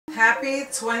Happy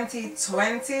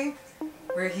 2020.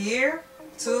 We're here.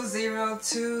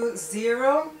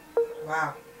 2020.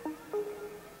 Wow.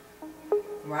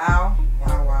 Wow.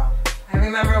 Wow, wow. I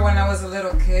remember when I was a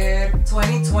little kid,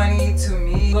 2020 to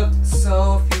me looked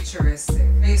so futuristic.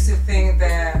 I used to think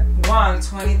that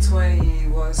 2020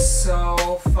 was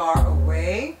so far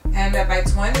away, and that by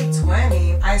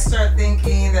 2020 I started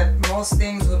thinking that most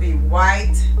things would be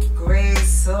white, gray,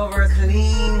 silver,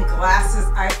 clean glasses.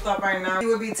 I thought by now we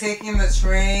would be taking the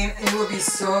train. It would be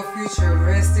so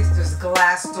futuristic. There's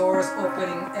glass doors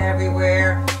opening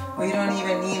everywhere. We don't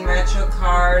even need Metro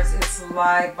cards. It's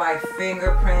like by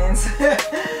fingerprints.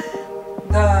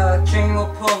 The train will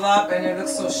pull up and it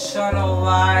looks so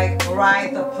shuttle-like,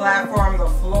 bright. The platform, the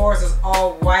floors is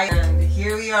all white. And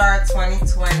here we are,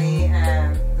 2020,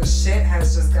 and the shit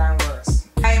has just gotten worse.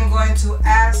 I am going to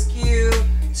ask you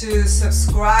to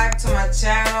subscribe to my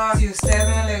channel. Si usted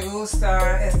no le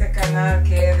gusta este canal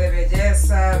que es de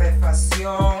belleza, de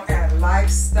fashion and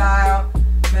lifestyle,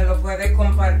 me lo puede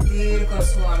compartir con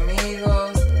sus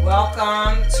amigos.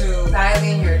 Welcome to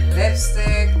styling your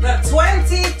lipstick. The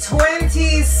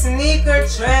 2020 sneaker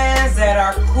trends that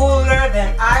are cooler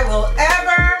than I will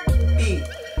ever be.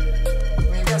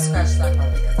 Maybe I'll scratch that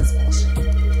one because it's bullshit.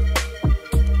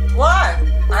 What?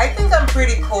 I think I'm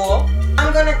pretty cool.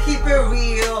 I'm gonna keep it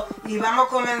real y vamos a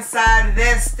comenzar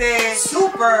desde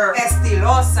super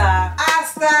estilosa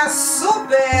hasta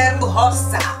super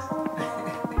lujosa.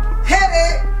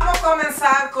 Vamos a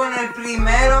comenzar con el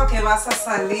primero que vas a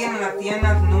salir en las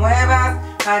tiendas nuevas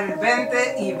para el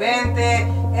 2020.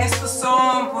 Estos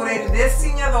son por el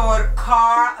diseñador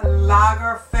Karl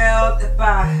Lagerfeld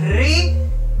Paris.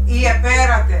 Y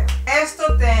espérate,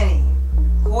 estos tenis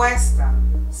cuestan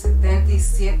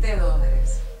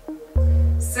 $77.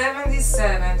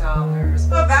 $77.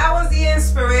 So that was the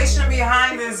inspiration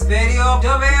behind this video.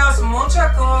 Yo veo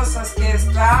muchas cosas que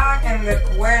están en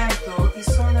descuento y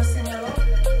son diseñador.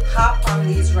 Hop on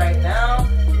these right now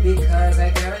because I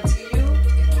guarantee you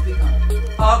it will be gone.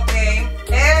 Okay,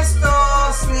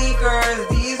 estos sneakers,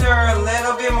 these are a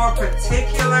little bit more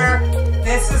particular.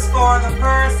 This is for the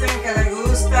person que le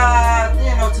gusta,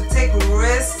 you know, to take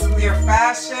risks with your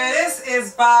fashion. This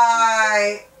is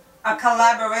by a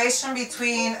collaboration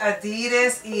between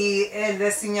Adidas y el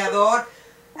diseñador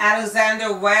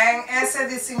Alexander Wang. Ese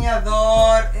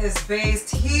diseñador is based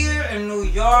here in New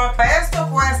York. Esto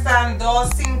cuestan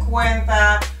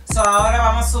 $2.50. So ahora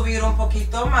vamos a subir un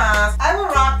poquito más. I will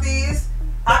rock these.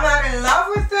 I'm not in love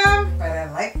with them, but I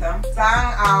like them.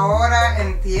 Están ahora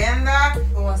en tienda.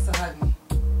 Who wants to hug me?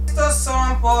 Estos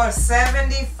son por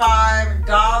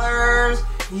 $75.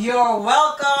 You're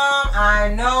welcome. I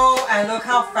know, and look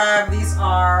how fab these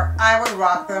are. I would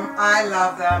rock them. I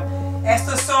love them.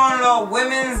 Estos son los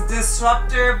Women's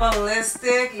Disruptor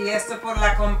Ballistic y esto por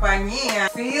la compañía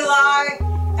Feli.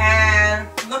 And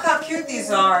look how cute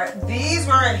these are. These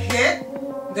were a hit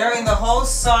during the whole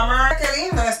summer. Qué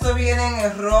lindo. Estos vienen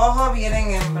en rojo,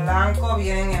 vienen en blanco,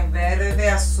 vienen en verde,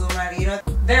 azul marino.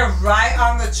 They're right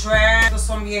on the trend. Estos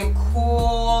son bien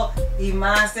cool y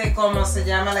más de como se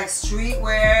llama, like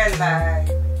streetwear,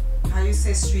 like, how you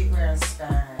say streetwear in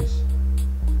Spanish?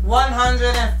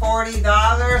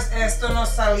 $140. Estos no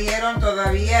salieron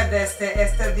todavía desde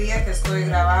este día que estoy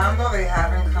grabando. They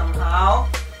haven't come out.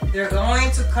 They're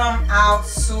going to come out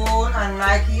soon on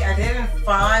Nike. I didn't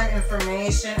find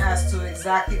information as to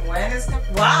exactly when it's coming.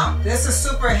 Wow, this is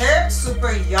super hip,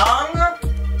 super young,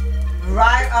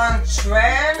 right on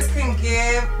trend. This can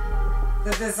give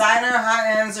the designer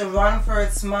high ends a run for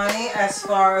its money as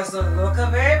far as the look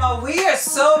of it. But we are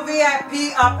so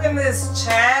VIP up in this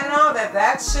channel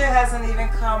that shit hasn't even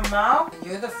come out.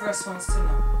 You're the first ones to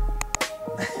know.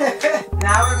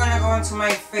 Now we're gonna go into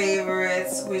my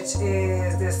favorites, which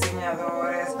is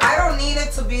diseñadores. I don't need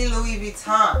it to be Louis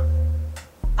Vuitton.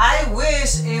 I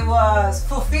wish it was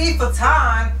Fufi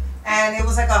Vuitton and it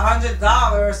was like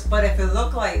 $100, but if it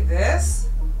looked like this,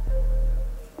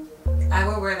 I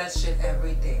would wear that shit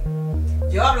every day.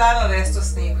 Yo he hablado de estos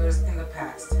sneakers in the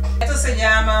past. Esto se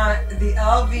llama the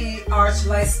LV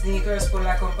Archlight Sneakers por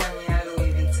la compañía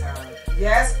Louis Vuitton.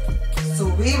 Yes,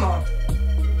 subimos.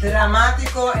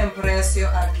 Dramático en precio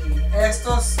aquí.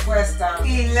 Estos cuestan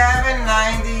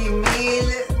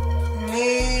 $11.90,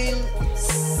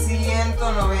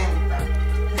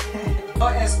 $1,190. Yo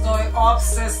estoy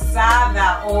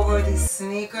obsesada over these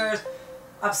sneakers.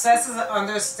 Obsessed is an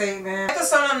understatement. Estos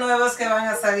son los nuevos que van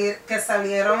a salir, que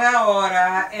salieron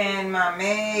ahora en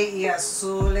mamey y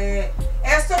azul.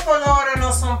 Estos colores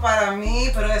no son para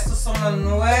mí, pero estos son los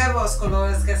nuevos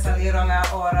colores que salieron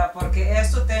ahora, porque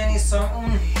estos tenis son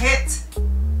un hit.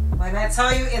 When I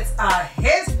tell you it's a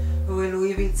hit, with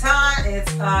Louis Vuitton,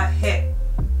 it's a hit.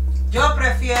 Yo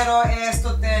prefiero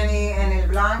esto tenis en el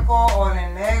blanco or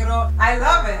en el negro. I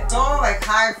love it. So like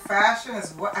high fashion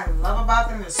is what I love about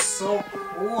them. They're so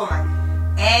cool, like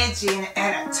edgy and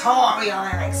editorial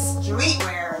and like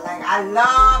streetwear. Like I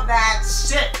love that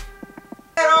shit.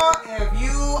 Pero if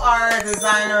you are a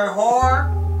designer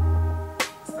whore,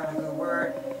 it's not a good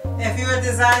word. If you're a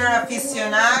designer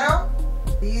aficionado,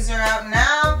 these are out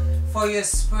now for your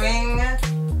spring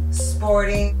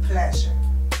sporting pleasure.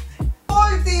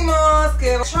 Últimos,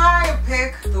 que try and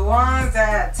pick the ones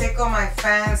that tickle my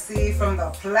fancy from the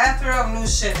plethora of new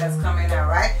shit that's coming out,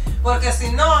 right? Porque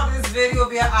si no, this video would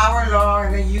be an hour long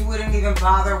and then you wouldn't even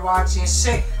bother watching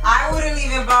shit. I wouldn't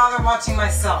even bother watching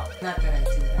myself. Not that I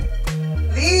do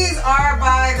that. These are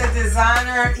by the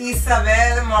designer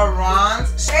Isabel Marant.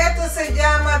 Esto se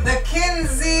llama the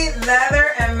Kinsey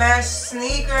Leather and Mesh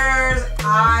Sneakers.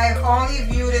 I've only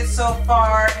viewed it so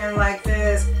far in like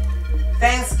this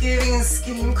Thanksgiving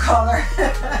scheme color.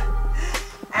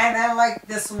 And then like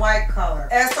this white color.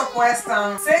 Esto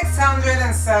cuestan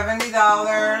 $670.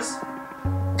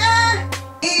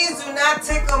 These do not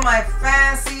tickle my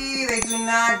fancy. They do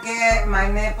not get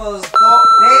my nipples go.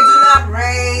 They do not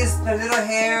raise the little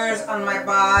hairs on my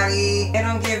body. They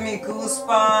don't give me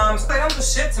goosebumps. They don't do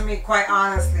shit to me, quite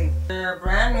honestly. They're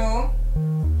brand new.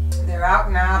 They're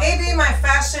out now. Maybe my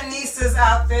fashionistas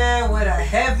out there with a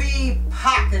heavy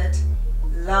pocket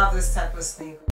love this type of sneaker.